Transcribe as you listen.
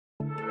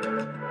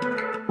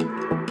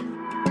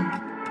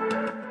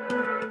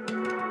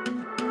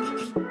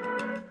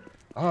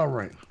All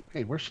right.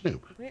 Hey, where's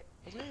Snoop? Where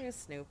is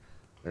Snoop?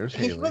 There's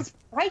He Haliee. was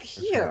right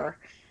here.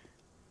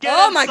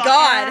 Oh my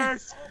god!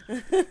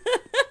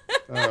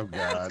 Oh god.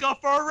 Let's go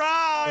for a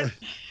ride.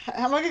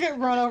 Am I gonna get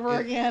run over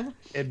again?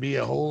 It'd be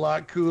a whole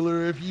lot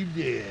cooler if you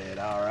did.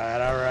 All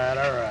right, all right,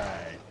 all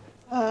right.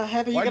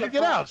 Heather, Why'd you you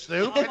get out,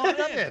 Snoop? I'm Why'd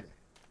you on get in?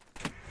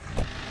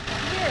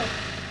 Here.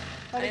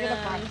 How do you get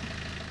up front?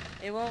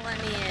 It won't let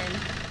me in.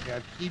 Yeah,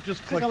 keep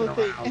just Click clicking on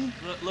the around. thing.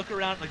 Look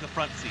around like the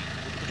front seat.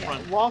 Look at the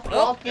front.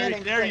 Walk in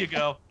and There you click.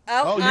 go.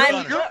 Oh,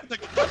 You're the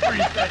country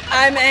thing.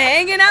 I'm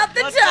hanging out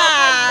the Let's go, top.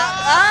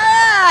 let's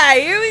Ah,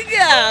 here we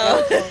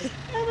go.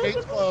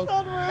 Gates closed.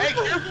 Hey,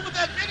 careful with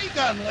that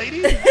minigun,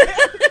 lady.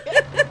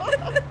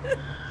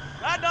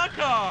 Ride on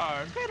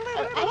cars. I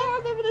don't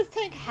remember this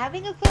tank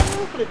having a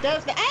sunroof, but it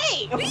does.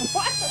 Hey!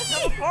 What?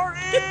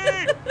 Party!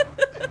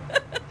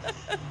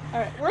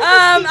 Alright,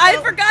 I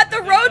forgot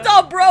the road's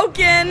all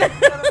broken. Where's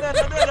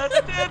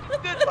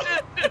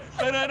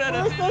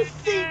the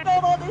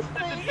seatbelt on this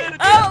thing?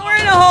 Oh, we're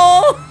in a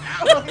hole.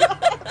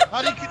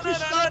 Honey, could you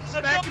stop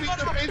smacking me in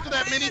the face with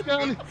that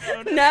minigun?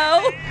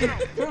 No.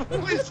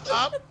 Please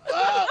stop.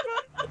 Ah.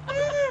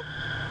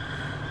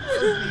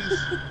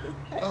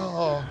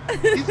 Oh,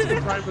 he's gonna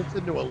drive us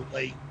into a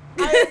lake.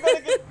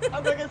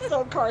 I'm gonna get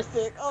so car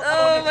sick.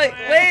 Oh my!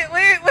 Wait!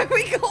 Where are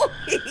we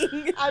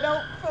going? I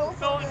don't feel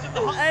so Going to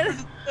the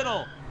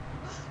hospital.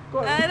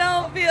 I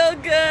don't feel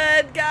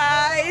good,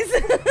 guys.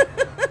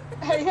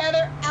 Hey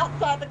Heather,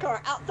 outside the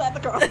car, outside the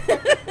car.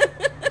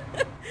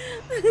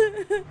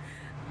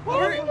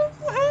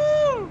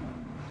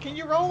 Can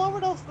you roll over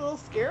those little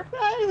scare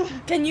guys?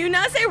 Can you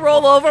not say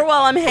roll over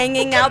while I'm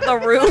hanging out the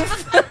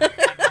roof?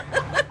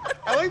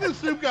 I like that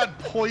Snoop got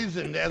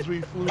poisoned as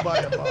we flew by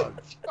a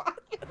bug.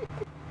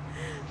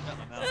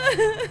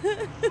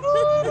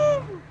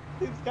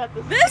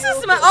 This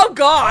is my. Oh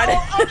god.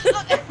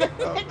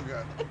 Oh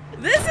god.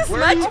 This is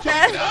Where are you much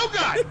taking? faster. Oh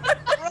god.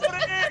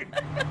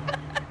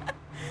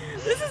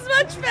 This is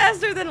much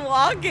faster than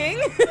walking.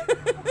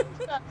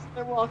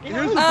 They're walking.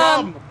 Here's the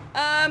problem.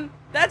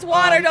 That's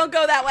water. Don't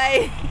go that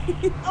way.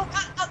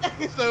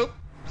 Snoop.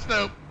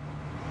 Snoop.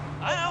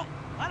 I know.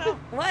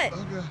 What?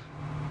 Oh god.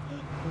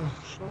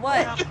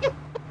 What?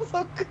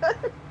 So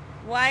good.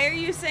 Why are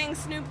you saying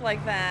Snoop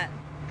like that?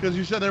 Because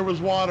you said there was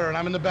water and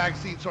I'm in the back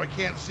seat, so I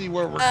can't see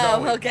where we're Oh,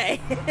 going.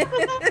 okay.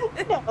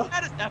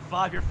 That is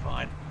F5, you're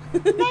fine.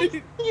 Nice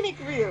scenic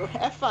view.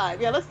 F5.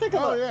 Yeah, let's take a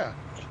Oh look. yeah.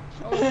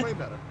 Oh, it's way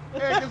better.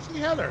 Hey, I can see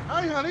Heather.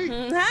 Hi, honey.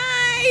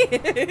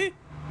 Hi.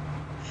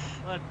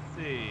 Let's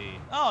see.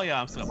 Oh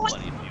yeah, I'm still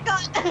plenty of you.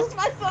 God, that's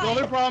my The son.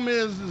 only problem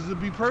is it'd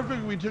be perfect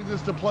if we took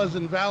this to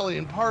Pleasant Valley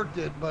and parked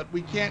it, but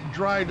we can't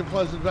drive to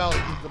Pleasant Valley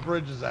because the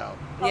bridge is out.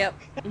 Yep.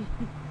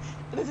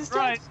 Does this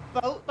Right.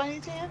 boat by any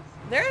chance?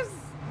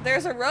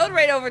 There's a road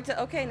right over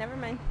to. Okay, never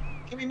mind.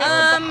 Can we Okay.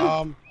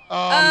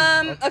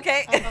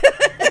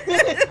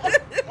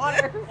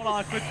 Water. Hold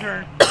on, quick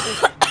turn.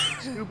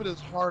 Stupid as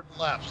hard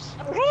lefts.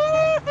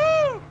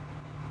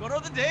 Go to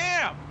the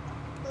dam.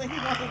 He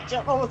wants to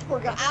jump over the poor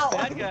guy. Ow.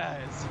 Bad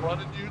guys. Run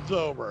a dude's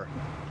over.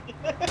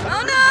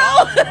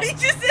 Oh no! He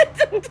just hit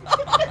the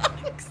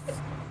dogs.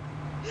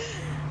 He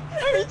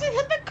just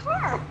hit the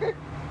car.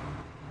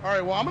 All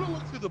right, well, I'm going to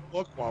look through the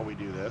book while we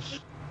do this.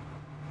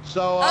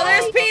 So, Oh,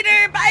 there's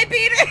Peter. Bye,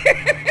 Peter.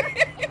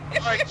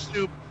 all right,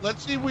 Snoop,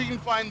 let's see if we can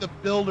find the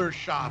builder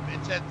shop.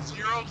 It's at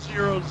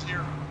 000.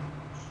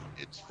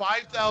 It's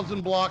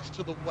 5,000 blocks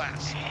to the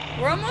west.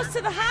 We're almost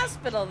to the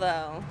hospital,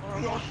 though.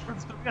 We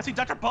gotta see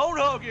Dr.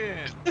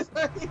 Bonehogan.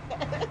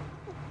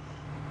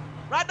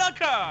 Ride on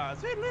cars.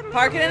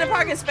 Park it in a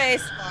parking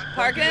space.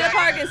 Park it in a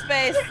parking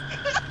space.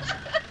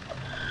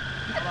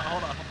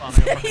 Hold on.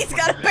 He's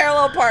got a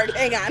parallel park.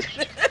 Hang on.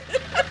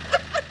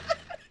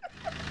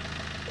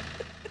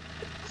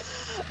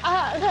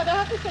 I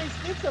have to say,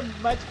 Snoop's a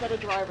much better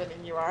driver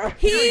than you are.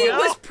 He Here we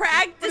was go.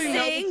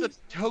 practicing. That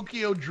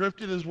Tokyo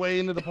drifted his way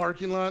into the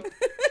parking lot.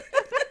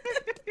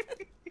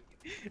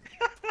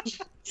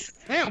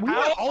 Man, we How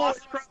went all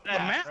awesome across is the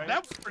that, map. right?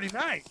 That was pretty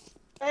nice.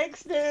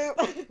 Thanks, Snoop.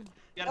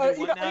 You gotta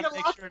do you what gonna now to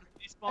make lock- sure to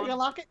Are you despawn? gonna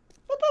lock it?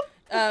 Boop, boop.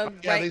 Yeah,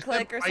 they Right said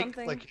click or right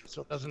something. click it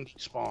so it doesn't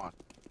spawn.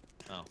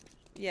 Oh,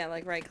 Yeah,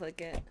 like right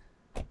click it.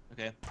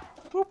 okay.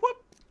 Whoop, whoop.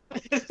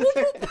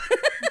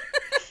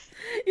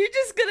 You're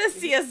just gonna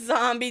see a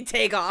zombie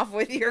take off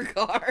with your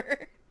car.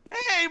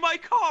 Hey, my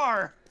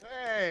car!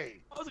 Hey,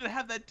 I was gonna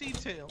have that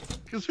detail.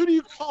 because who do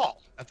you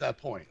call at that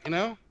point, you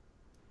know?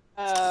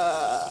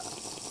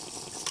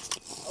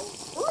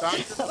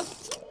 Doctor,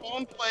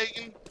 phone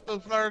plaguing, the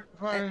flirt.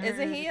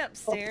 Isn't he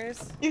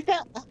upstairs? He's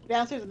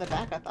downstairs in the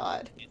back, I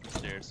thought. He's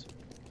upstairs.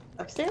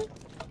 Upstairs?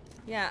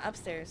 Yeah,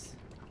 upstairs.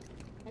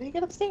 How do you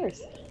get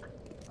upstairs?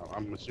 Oh,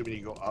 I'm assuming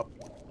you go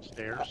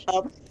upstairs.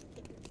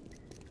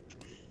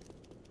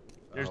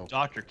 There's Oh.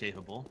 Dr.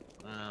 Capable.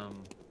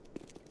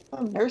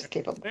 Oh, nurse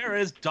capable. Where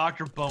is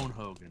Dr.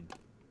 Bonehogan?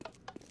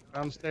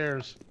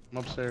 Downstairs. I'm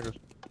upstairs.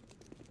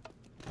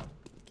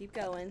 Keep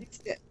going.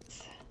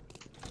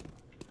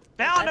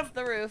 Found That's him!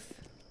 the roof.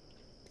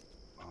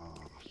 Oh,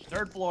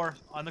 Third floor,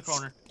 on the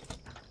corner.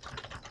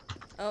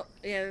 Oh,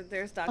 yeah,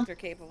 there's Dr.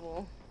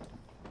 Capable.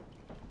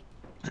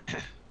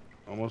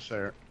 Almost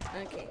there.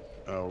 Okay.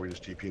 Oh, we're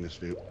just TPing the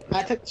Snoop.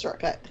 I took the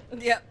shortcut.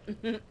 Yep.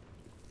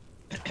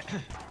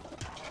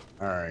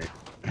 All right,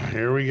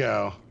 here we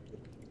go.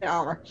 The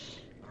armor.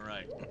 All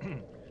right.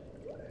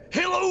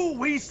 Hello,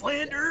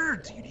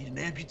 Wastelander. Do you need an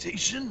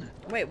amputation?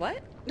 Wait,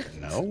 what?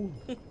 No.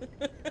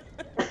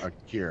 A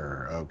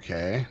cure.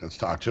 Okay, let's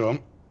talk to him.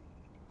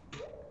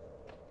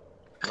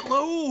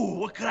 Hello.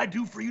 What can I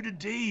do for you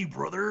today,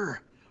 brother?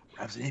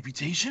 Perhaps an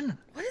amputation?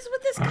 What is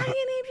with this guy and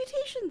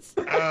amputations?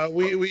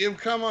 We have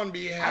come on I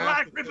behalf.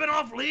 like ripping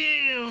off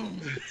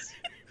limbs.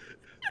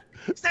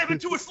 Step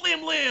into a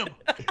slim limb.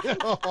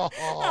 Oh.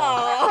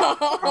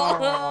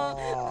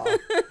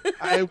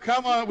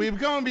 We've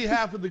come on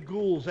behalf of the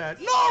ghouls at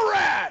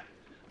NORAD.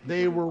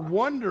 They were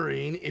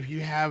wondering if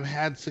you have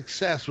had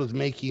success with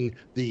making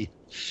the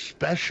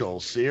special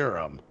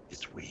serum.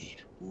 It's weed.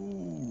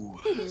 Ooh,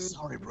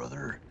 sorry,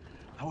 brother.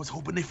 I was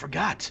hoping they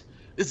forgot.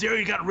 This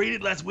area got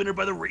raided last winter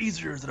by the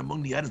Razors, and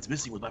among the items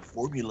missing was my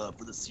formula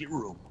for the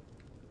serum.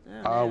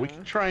 Oh, We no.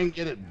 can try and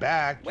get it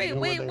back. Wait, You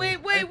know wait, where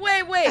wait, wait,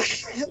 wait,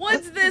 wait.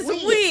 What's this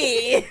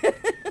we?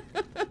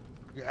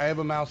 I have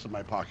a mouse in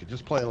my pocket.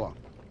 Just play along.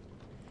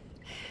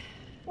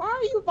 Why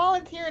are you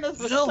volunteering us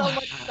for so Well,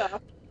 much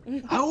stuff?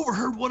 I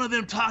overheard one of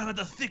them talking about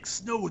the thick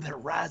snow that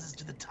rises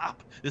to the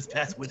top this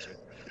past winter.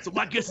 So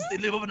my guess is they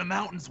live up in the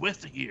mountains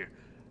west of here,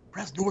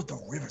 perhaps north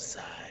of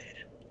Riverside.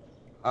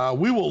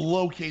 We will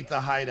locate the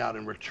hideout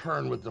and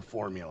return with the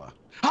formula.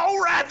 All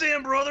right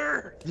then,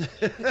 brother.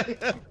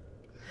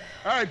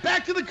 All right,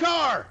 back to the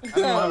car. I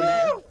don't know how we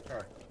get to the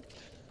car.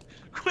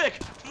 Quick,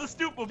 to the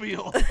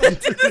Snoopmobile.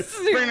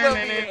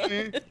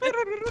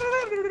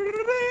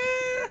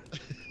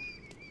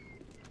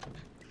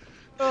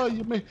 Oh,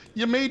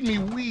 you made me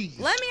wheeze.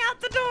 Let me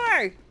out the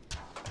door.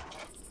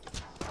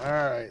 All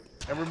right,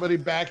 everybody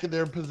back in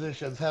their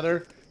positions.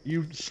 Heather,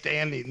 you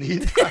standing the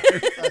entire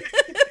time.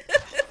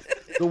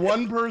 The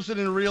one person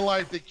in real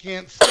life that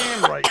can't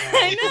stand right now.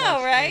 I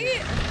know,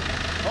 right?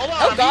 Hold on.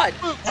 Oh, God.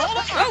 Hold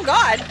on. Oh,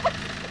 God.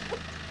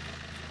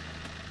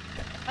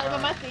 I'm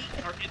on my seat.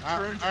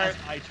 Our interns as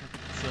my turn.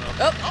 So.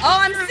 Oh,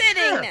 I'm you're sitting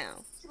there.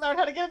 now. She learned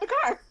how to get in the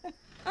car.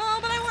 Oh,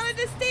 but I wanted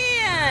to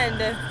stand.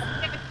 You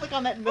have to click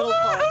on that middle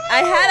part.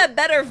 I had a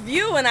better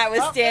view when I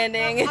was Oh,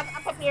 standing.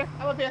 I'm up here.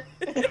 I'm up here.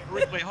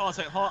 Wait, hold on a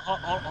second. Hold on.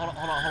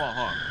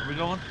 Are we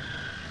going?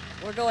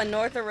 We're going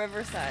north of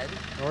Riverside.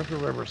 North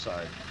of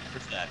Riverside.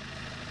 Where's that?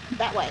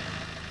 That way.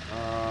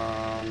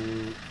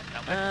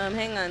 That way?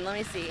 Hang on, let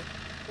me see.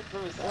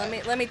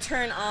 Let me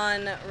turn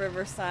on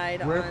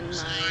Riverside on my.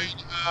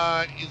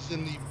 Riverside is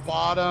in the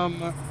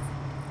bottom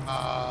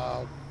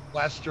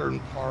western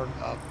part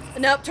of.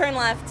 Nope, turn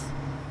left.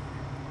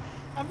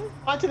 I'm just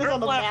watching this on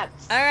the map.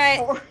 All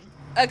right.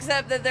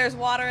 Except that there's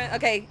water in.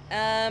 Okay.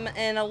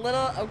 And a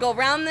little. I'll go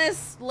around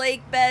this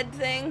lake bed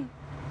thing.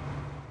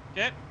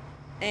 Okay.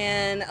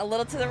 And a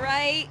little to the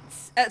right.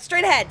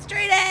 Straight ahead.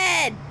 Straight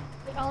ahead.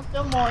 Oh,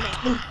 still morning.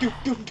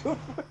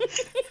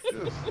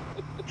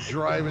 Just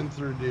driving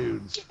through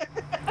dudes.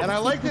 And I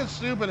like that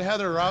Snoop and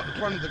Heather are out in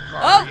front of the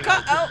car. Oh, you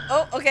know.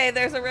 oh, okay.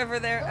 There's a river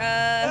there.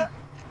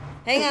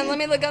 Hang on. Let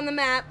me look on the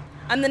map.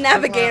 I'm the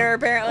navigator,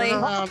 apparently.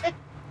 Turn around.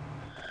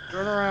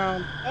 Turn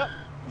around.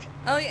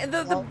 Oh, yeah.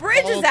 The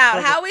bridge is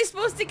out. How are we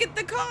supposed to get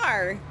the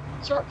car?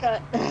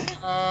 Shortcut.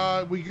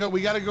 We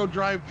got to go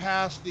drive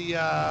past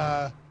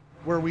the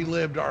where we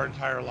lived our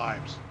entire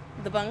lives.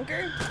 The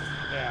bunker?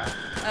 Yeah.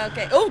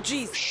 Okay. Oh,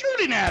 jeez.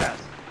 Shooting at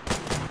us.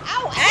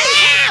 Ow!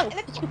 Ow!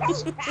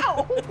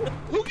 Ow!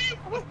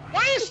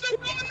 Why is Snoop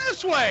going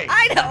this way?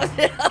 I don't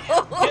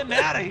know. Getting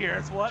out of here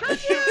is what. Turn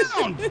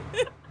down.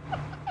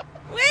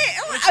 Wait,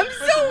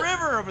 There's a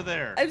river over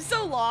there. I'm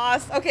so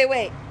lost. Okay,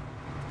 wait.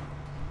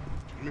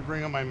 Let me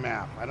bring up my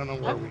map. I don't know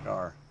where we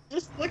are.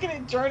 Just looking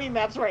at journey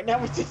maps right now,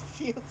 we just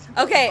see us.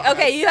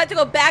 Okay, you have to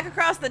go back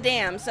across the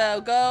dam. So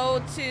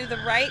go to the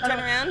right, turn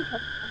around.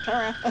 Turn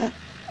around.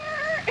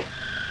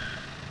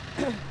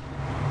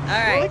 All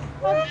right.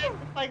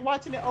 It's like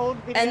watching an old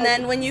video. And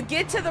then when you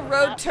get to the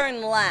road,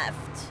 turn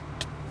left.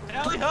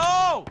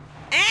 Haliee-ho!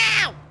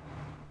 Ow!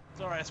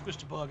 Sorry, I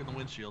squished a bug in the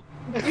windshield.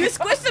 You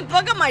squished a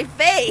bug on my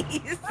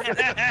face.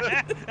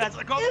 That's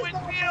like on the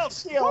windshield.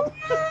 Shield.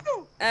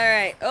 All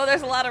right. Oh,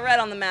 there's a lot of red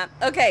on the map.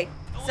 Okay,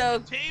 so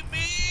Tame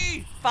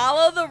me!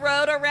 follow the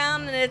road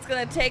around, and it's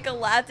gonna take a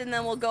left, and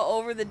then we'll go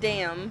over the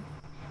dam.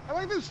 I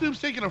like that Snoop's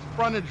taking a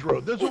frontage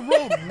road. There's a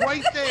road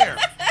right there.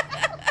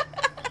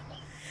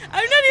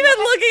 I'm not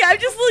even looking. I'm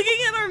just looking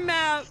at our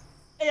map.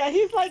 Yeah,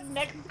 he's like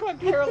next, he's going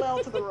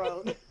parallel to the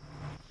road.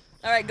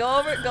 All right, go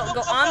over. Go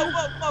on.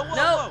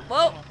 No,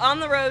 whoa,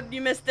 on the road.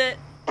 You missed it.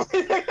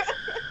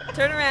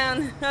 Turn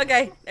around.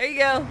 Okay, there you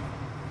go.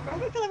 I'm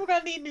gonna tell him we're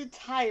gonna need new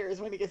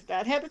tires when he gets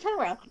done. Have to turn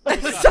around.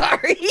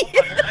 Sorry.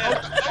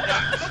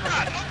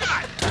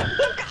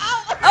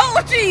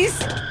 Oh, jeez.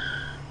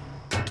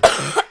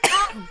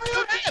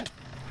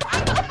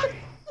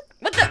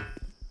 What the?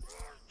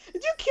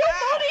 Did you kill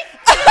Modii?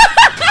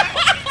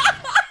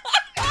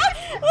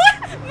 What?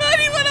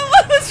 Modii went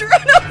almost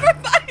run over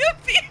by a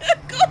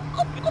vehicle.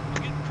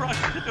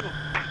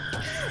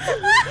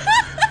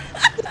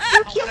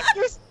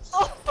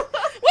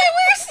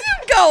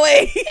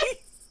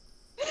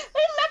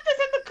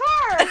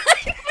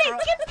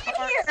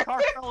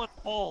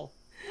 hole.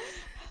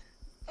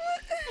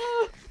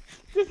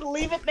 Just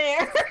leave it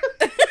there.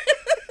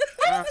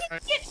 How did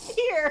it get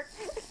here?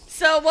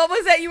 So what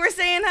was that you were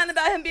saying, hon,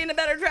 about him being a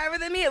better driver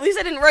than me? At least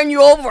I didn't run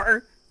you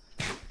over.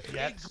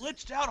 Yeah, it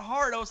glitched out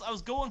hard. I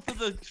was going for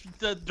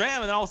the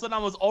jam, and then all of a sudden I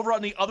was over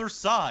on the other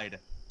side.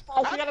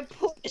 Oh, you gotta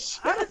push.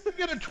 How did you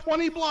get a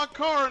 20-block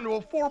car into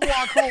a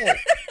 4-block hole?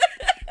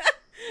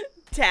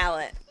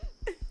 Talent.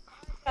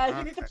 Guys,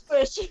 you need to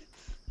push.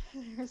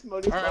 There's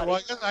Modi's All right,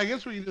 well, body. I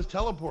guess we can just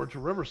teleport to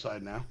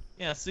Riverside now.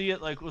 Yeah, see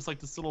it like it was like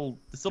this little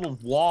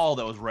wall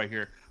that was right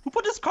here. Who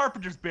put this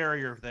carpenter's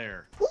barrier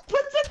there? Who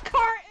puts a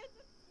car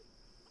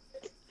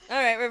in?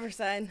 All right,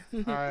 Riverside.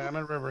 All right, I'm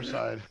in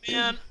Riverside.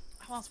 Man,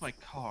 I lost my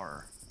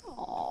car.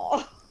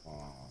 Aww.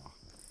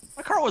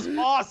 My car was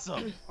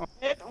awesome.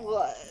 It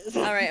was.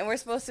 All right, and we're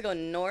supposed to go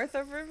north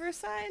of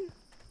Riverside?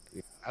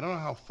 I don't know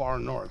how far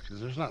north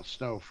because there's not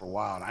snow for a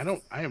while, and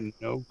I have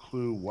no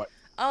clue what.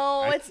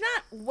 Oh, it's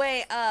not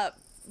way up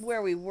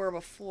where we were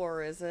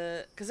before, is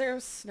it? Because there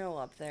was snow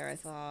up there, I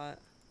thought.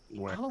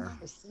 Where? I don't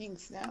remember seeing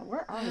snow.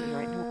 Where are we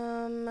right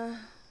now?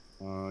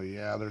 Oh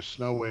yeah, there's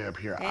snow way up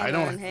here. Hang I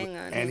don't on, have hang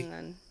any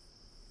on.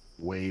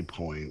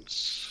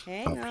 waypoints.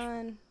 Hang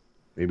on.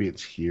 Maybe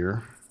it's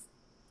here.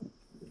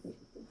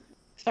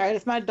 Sorry,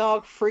 it's my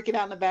dog freaking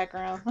out in the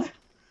background.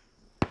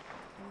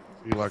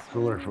 You like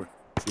cooler if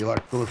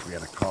we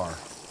had a car.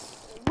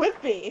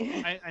 Would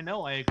be. I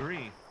know, I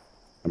agree.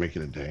 I'm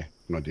making a day.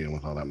 I'm not dealing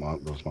with all that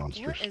those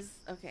monsters. What is...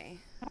 Okay.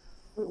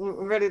 We're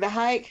ready to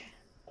hike?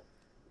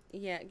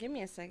 Yeah, give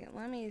me a second.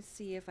 Let me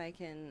see if I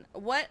can...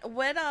 What,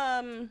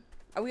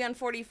 are we on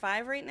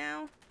 45 right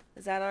now?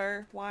 Is that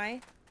our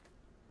Y?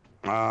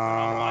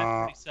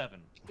 Line 47.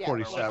 Yeah,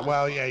 47.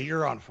 Well, yeah,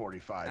 you're on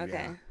 45. Okay.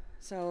 Yeah.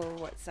 So,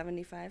 what,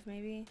 75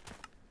 maybe?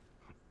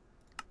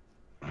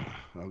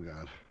 Oh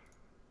god.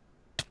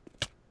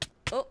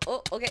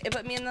 Oh, okay. It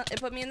put me in the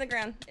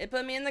ground. It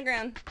put me in the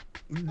ground.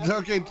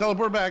 Okay,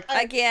 teleport back.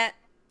 I can't.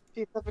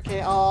 She's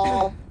suffocating.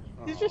 Oh.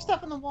 Is your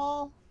stuff in the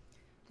wall?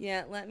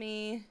 Yeah, let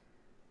me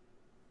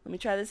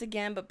try this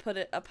again, but put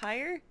it up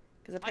higher.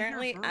 Because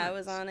apparently I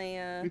was on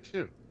Me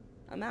too.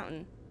 a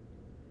mountain.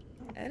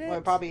 Edit. Well,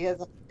 it probably is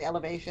up the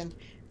elevation.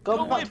 Go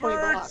Go away, about 20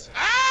 birds!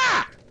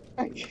 Ah!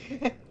 blocks.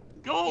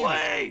 Go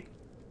away!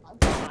 Oh,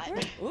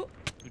 God. Ooh.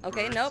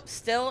 Okay, Birds. nope.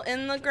 Still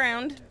in the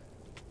ground.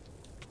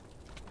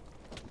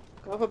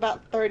 Go up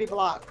about 30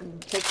 blocks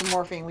and take some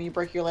morphine when you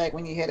break your leg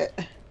when you hit it.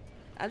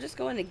 I'll just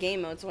go into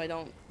game mode so I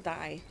don't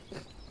die.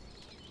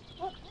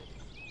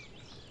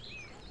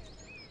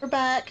 We're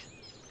back.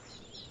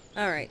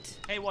 All right.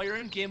 Hey, while you're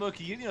in game mode,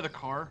 can you get me another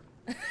car?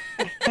 I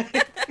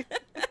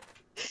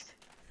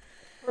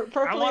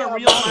want a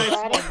real nice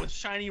one with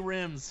shiny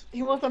rims.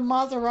 You want a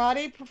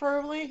Maserati,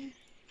 preferably?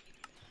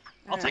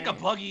 I'll take a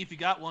buggy if you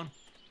got one.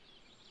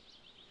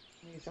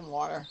 Need some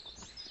water.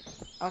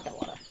 I got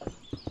water.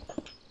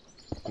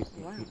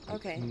 Wow.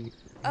 Okay.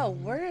 Oh,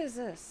 where is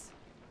this?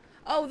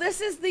 Oh,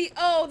 this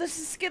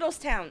is Skittles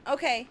Town.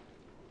 Okay.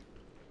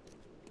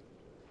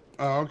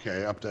 Oh,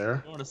 okay, up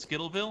there. Going to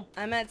Skittleville?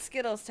 I'm at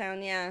Skittles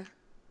Town, yeah. Is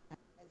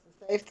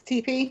it safe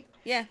to TP?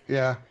 Yeah.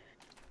 Yeah.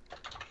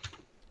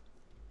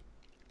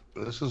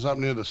 This is up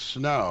near the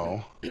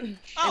snow. Oh,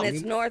 And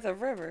it's north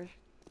of River.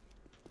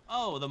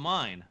 oh, the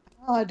mine.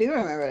 Oh, I do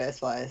remember this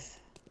place.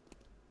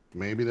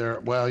 Maybe there.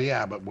 Well,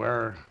 yeah, but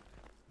where?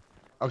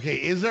 Okay,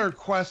 is there a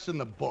quest in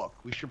the book?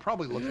 We should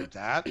probably look at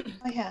that.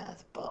 Oh, yeah,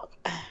 it's a book.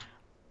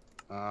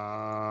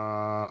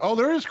 Oh,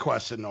 there is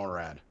quests in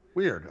NORAD.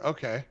 Weird.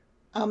 Okay.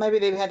 Oh, maybe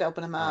they had to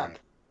open them up. Alright.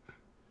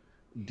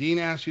 Dean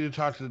asked you to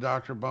talk to the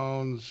Dr.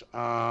 Bones.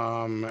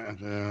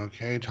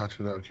 Okay,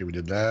 okay, we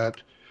did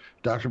that.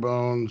 Dr.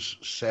 Bones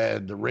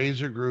said the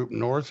Razor Group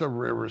north of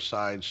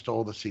Riverside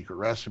stole the secret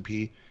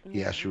recipe.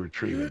 He asked you to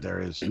retrieve it. There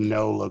is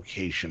no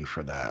location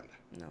for that.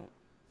 No.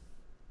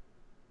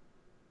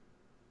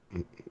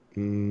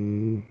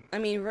 Mm, I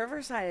mean,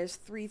 Riverside is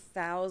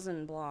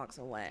 3,000 blocks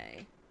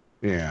away.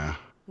 yeah.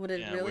 Would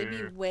it Yeah, really be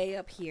we're- way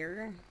up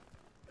here?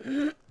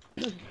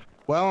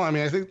 Well, I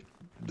mean, I think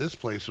this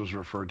place was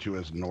referred to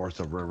as north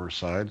of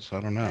Riverside, so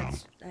I don't know.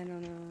 I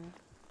don't know.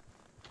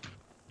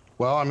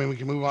 Well, I mean, we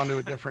can move on to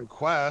a different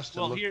quest.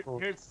 Well, and look for...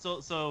 here's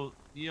so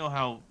you know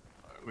how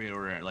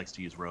likes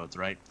to use roads,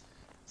 right?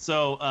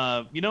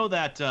 So you know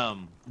that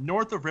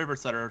north of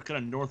Riverside, or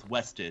kind of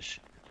northwestish,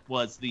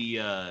 was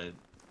the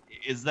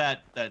is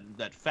that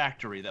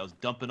factory that was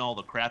dumping all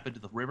the crap into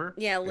the river?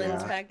 Yeah,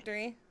 Lynn's Yeah.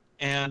 factory.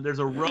 And there's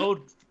a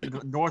road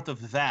north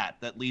of that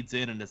leads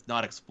in, and it's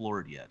not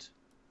explored yet.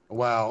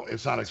 Well,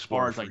 it's not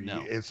explored far as for I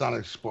know. you. It's not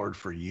explored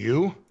for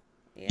you.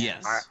 Yeah.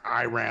 Yes.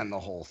 I ran the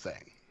whole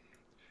thing,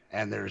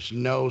 and there's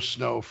no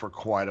snow for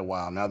quite a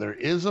while. Now there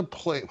is a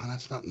place. Well,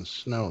 that's not in the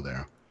snow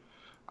there.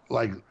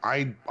 Like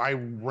I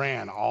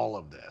ran all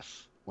of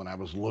this when I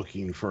was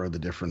looking for the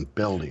different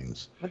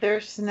buildings. But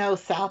there's snow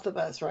south of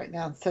us right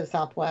now instead of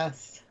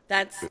southwest.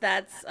 That's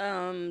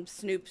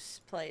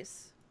Snoop's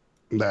place.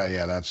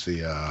 That's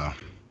the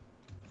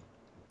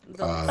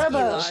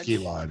The ski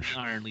lodge.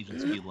 Iron Legion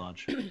Ski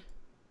Lodge.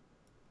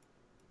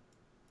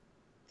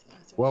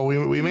 Well,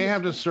 we may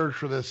have to search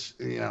for this,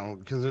 you know,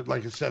 because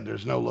like I said,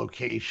 there's no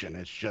location.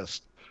 It's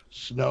just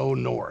snow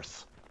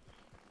north.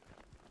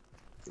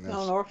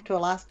 Snow north to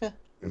Alaska.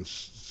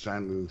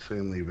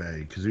 Insanely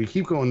vague because we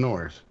keep going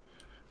north.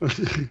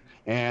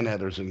 And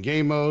Heather's in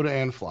game mode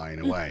and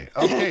flying away.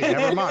 Okay,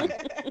 never mind.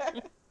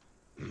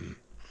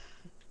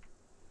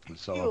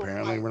 So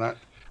apparently we're not.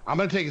 I'm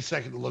gonna take a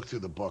second to look through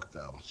the book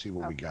though, see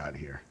what we got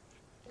here.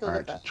 All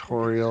right,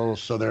 tutorial.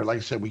 So there, like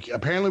I said, we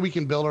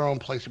can build our own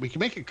place. We can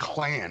make a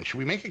clan. Should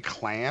we make a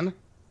clan?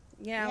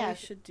 Yeah, we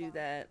should do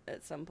that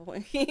at some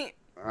point.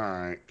 All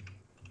right.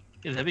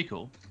 Yeah, that'd be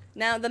cool.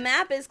 Now the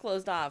map is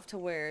closed off to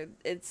where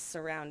it's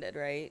surrounded,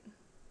 right?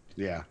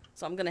 Yeah.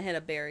 So I'm gonna hit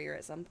a barrier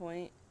at some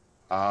point.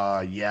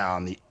 Yeah,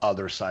 on the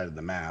other side of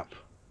the map.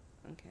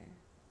 Okay.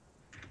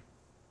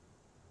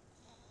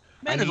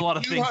 Man, there's a lot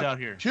of things out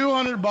here.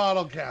 200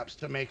 bottle caps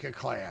to make a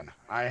clan.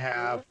 I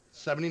have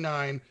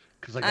 79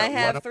 because I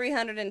have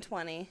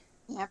 320.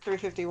 I have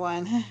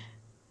 351.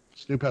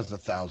 Snoop has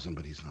 1,000,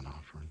 but he's not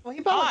offering. Well,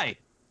 he bought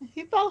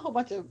a whole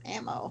bunch of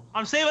ammo.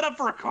 I'm saving up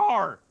for a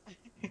car.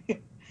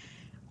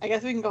 I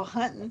guess we can go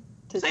hunting.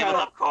 Save it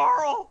up,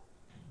 Carl.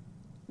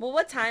 Well,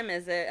 what time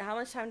is it? How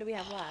much time do we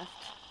have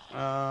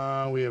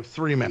left? We have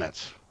 3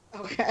 minutes.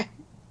 Okay.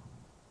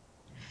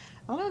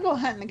 I'm gonna go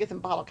hunting and get some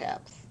bottle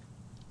caps.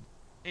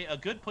 Hey, a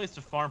good place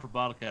to farm for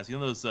bottle caps. You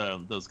know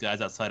those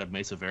guys outside of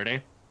Mesa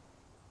Verde?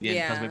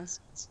 Yeah.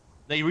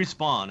 They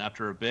respawn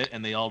after a bit,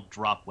 and they all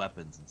drop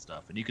weapons and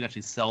stuff, and you can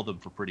actually sell them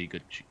for pretty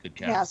good caps.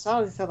 Yeah, so I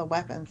always sell the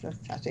weapons. That's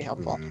actually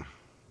helpful.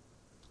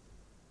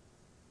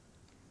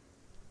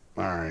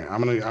 All right,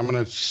 I'm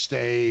gonna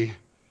stay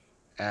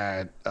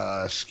at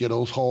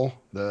Skittles Hole,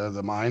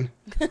 the mine.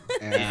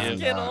 And,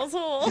 Skittles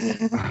Hole.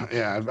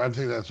 Yeah, I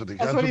think that's what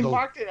that's what he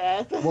marked it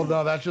as. Well,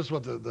 no, that's just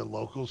what the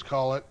locals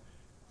call it.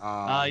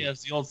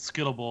 Yes, the old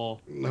Skittle Bowl.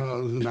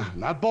 No,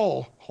 not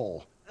bowl,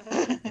 hole.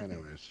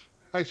 Anyways,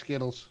 hi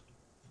Skittles,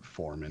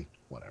 Foreman,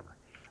 whatever.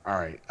 All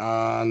right,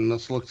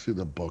 let's look through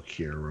the book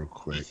here real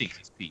quick. He thinks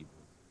he's Pete.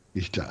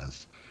 He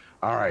does.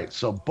 All right,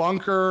 so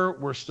bunker,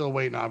 we're still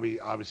waiting.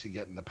 Obviously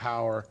getting the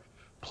power.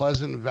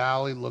 Pleasant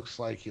Valley looks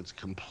like it's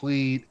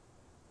complete.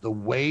 The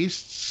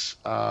wastes.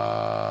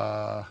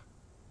 The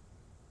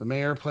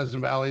mayor of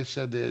Pleasant Valley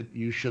said that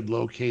you should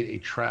locate a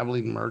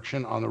traveling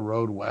merchant on the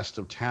road west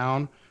of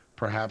town.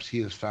 Perhaps he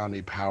has found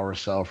a power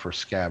cell for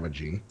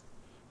scavenging.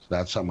 So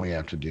that's something we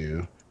have to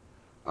do.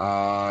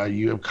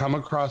 You have come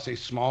across a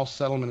small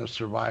settlement of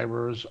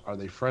survivors. Are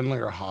they friendly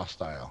or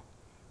hostile?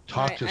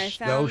 Talk to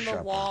Snow Shepherd. I found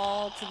the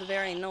wall to the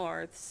very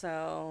north,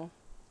 so...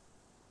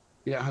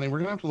 Yeah, honey, we're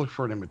going to have to look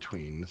for it in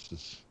between. This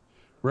is...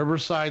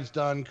 Riverside's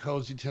done.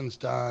 Cozyton's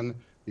done.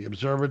 The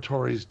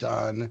observatory's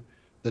done.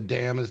 The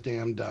dam is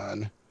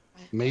done.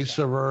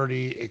 Mesa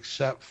Verde,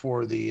 except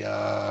for the...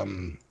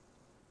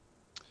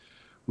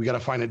 we got to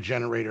find a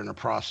generator and a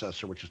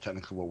processor, which is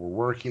technically what we're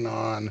working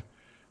on.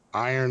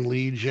 Iron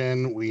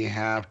Legion, we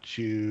have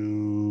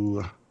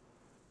to...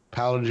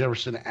 Paladin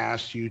Jefferson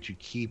asked you to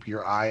keep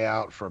your eye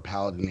out for a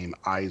paladin named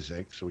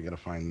Isaac, so we got to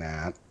find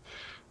that.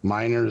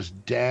 Miner's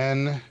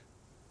Den,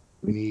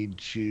 we need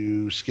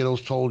to...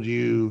 Skittles told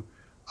you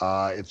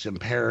it's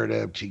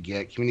imperative to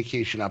get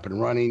communication up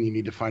and running. You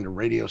need to find a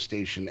radio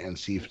station and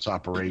see if it's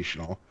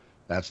operational.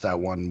 That's that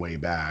one way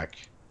back.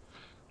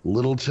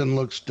 Littleton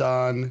looks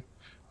done.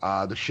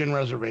 The Shin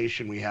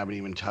Reservation we haven't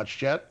even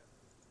touched yet.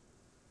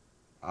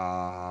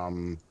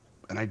 And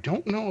I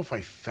don't know if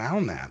I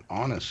found that,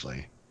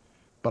 honestly.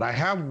 But I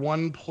have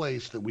one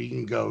place that we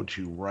can go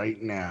to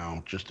right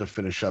now just to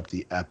finish up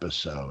the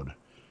episode.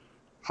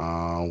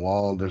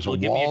 There's a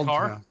wall.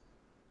 Car?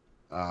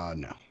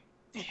 No.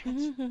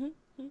 Dang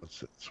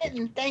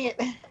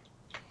it.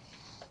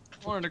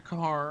 Or a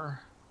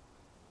car.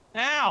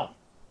 Ow!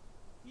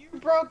 You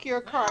broke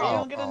your car. You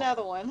don't get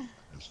another one.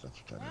 That's what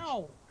that is.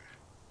 Ow!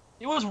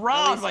 It was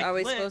robbed. Are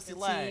we supposed to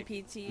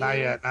TPT? Not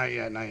yet.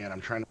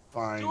 I'm trying to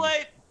find... Too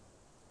late!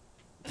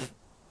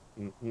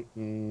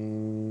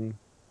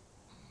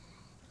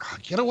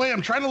 Get away.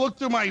 I'm trying to look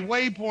through my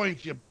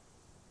waypoints.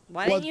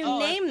 Why didn't you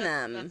name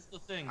them? That's the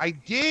thing. I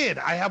did.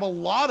 I have a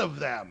lot of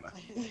them.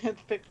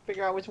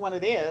 Figure out which one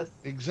it is.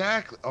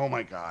 Exactly. Oh,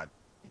 my God.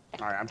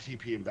 All right, I'm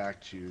TPing back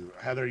to...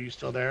 Heather, are you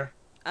still there?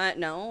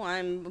 No,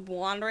 I'm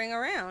wandering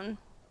around.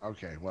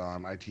 Okay, well,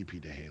 I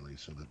TP'd to Haliee,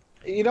 so that...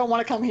 You don't want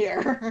to come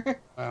here.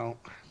 Well...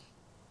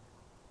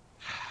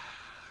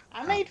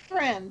 I made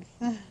friends.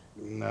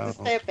 No. Just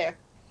stay up there.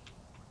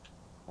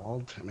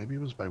 Maybe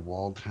it was by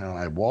Walltown.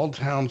 I have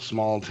Walltown,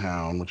 Small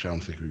Town, which I don't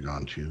think we've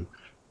gone to.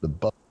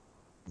 The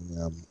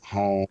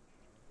Home,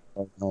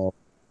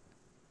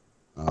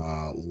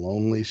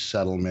 Lonely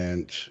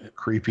Settlement,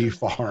 Creepy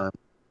Farm.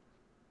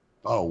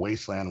 Oh,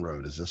 Wasteland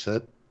Road. Is this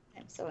it?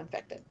 I'm so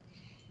infected.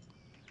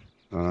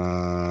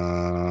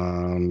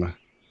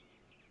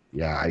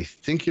 Yeah, I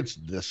think it's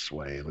this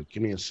way. Like,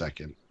 give me a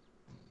second.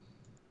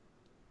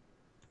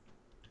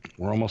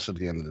 We're almost at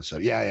the end of this.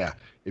 Yeah.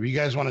 If you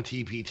guys want to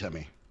TP to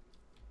me.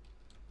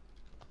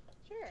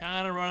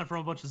 Kind of running from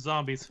a bunch of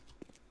zombies.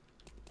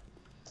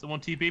 Someone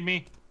TP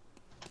me?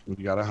 You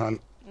got to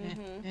hunt.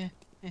 Yeah.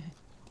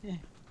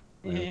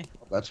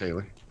 Oh, that's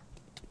Haliee.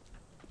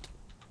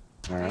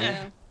 All right.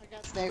 Yeah. I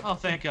got Snoop. Oh,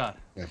 thank God.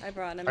 Okay. I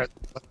brought him. All right,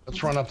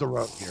 let's run up the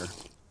road here.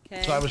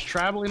 Okay. So I was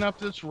traveling up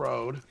this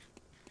road,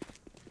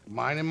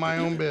 minding my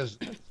own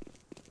business,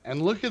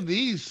 and look at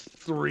these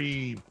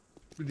three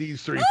people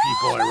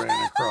I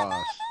ran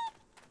across.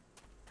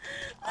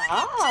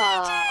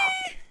 Ah.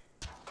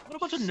 What a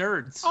bunch of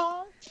nerds.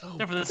 Oh.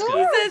 Except for this Cool.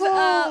 guy. It says,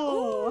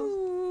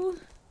 Oh. ooh,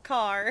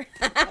 car.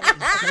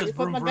 Let me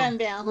put my Vroom, gun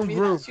down. Let me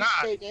vroom. not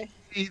shoot JJ.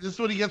 See, this is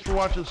what he gets for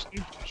watching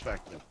Snoop's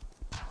perspective.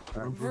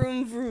 All right,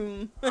 Vroom,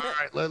 vroom. All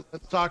right,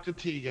 let's talk to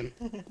Tegan.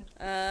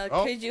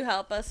 Oh. Could you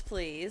help us,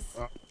 please?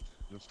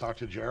 Let's talk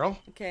to Gerald.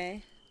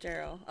 Okay,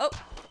 Gerald. Oh,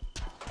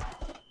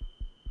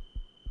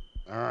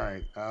 All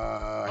right.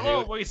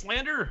 Hello,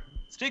 Wastelander.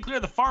 Stay clear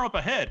of the farm up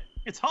ahead.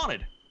 It's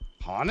haunted.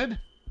 Haunted?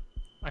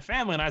 My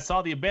family and I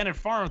saw the abandoned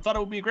farm and thought it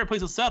would be a great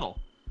place to settle.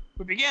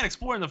 We began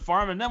exploring the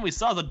farm, and then we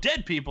saw the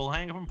dead people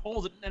hanging from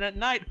poles and at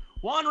night,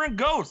 wandering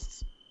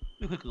ghosts.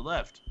 We quickly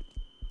left.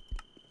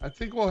 I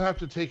think we'll have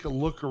to take a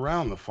look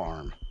around the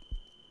farm.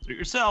 Suit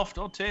yourself.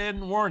 Don't tell I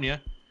didn't warn you.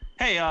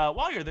 Hey,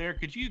 while you're there,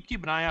 could you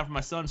keep an eye out for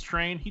my son's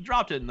train? He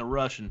dropped it in the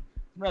rush, and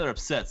I'm rather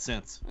upset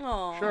since.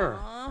 aw. Sure.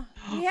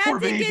 You had Poor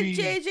to baby.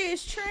 get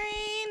JJ's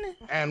train.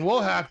 And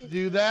we'll have to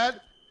do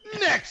that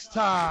next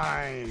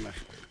time.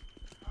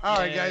 All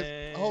right, guys.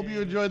 I hope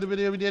you enjoyed the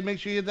video. If you did, make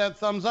sure you hit that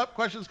thumbs up.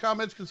 Questions,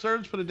 comments,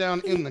 concerns, put it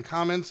down in the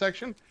comment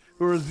section.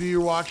 Whoever's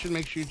you're watching,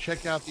 make sure you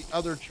check out the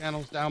other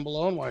channels down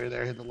below. And while you're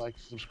there, hit the like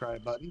and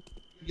subscribe button.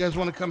 If you guys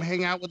want to come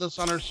hang out with us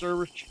on our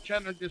servers, chat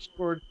in our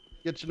Discord,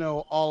 get to know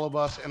all of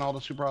us and all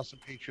the super awesome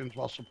patrons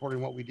while supporting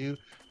what we do.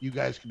 You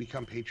guys can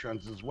become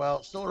patrons as well.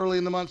 It's still early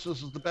in the month, so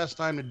this is the best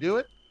time to do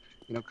it.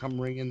 You know, come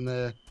ring in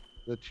the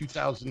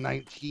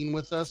 2019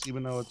 with us,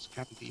 even though it's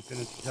kind of deep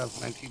into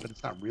 2019, but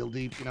it's not real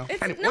deep, you know.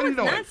 It's, Anyway, no, what are you it's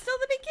doing? not. It's still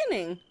the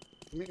beginning.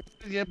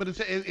 Yeah, but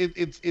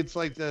it's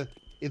like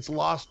it's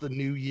lost the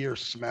New Year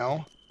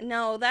smell.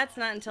 No, that's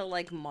not until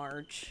like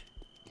March.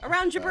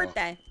 Around your Oh.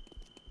 birthday.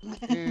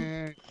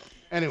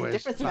 Anyways,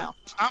 Different smell.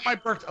 it's not my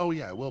birthday. Oh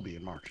yeah, it will be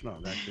in March. No,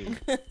 actually.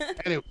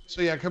 Anyway,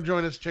 so yeah, come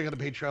join us. Check out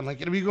the Patreon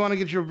link. And if you want to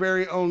get your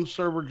very own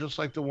server, just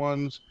like the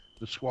ones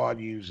the squad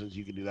uses,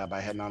 you can do that by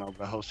heading on over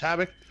to Host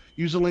Havoc.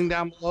 Use the link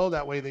down below.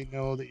 That way they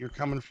know that you're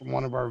coming from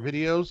one of our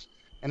videos.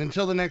 And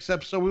until the next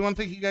episode, we want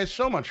to thank you guys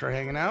so much for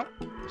hanging out.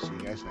 We'll see you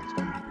guys next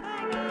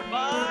time.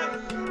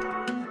 Bye.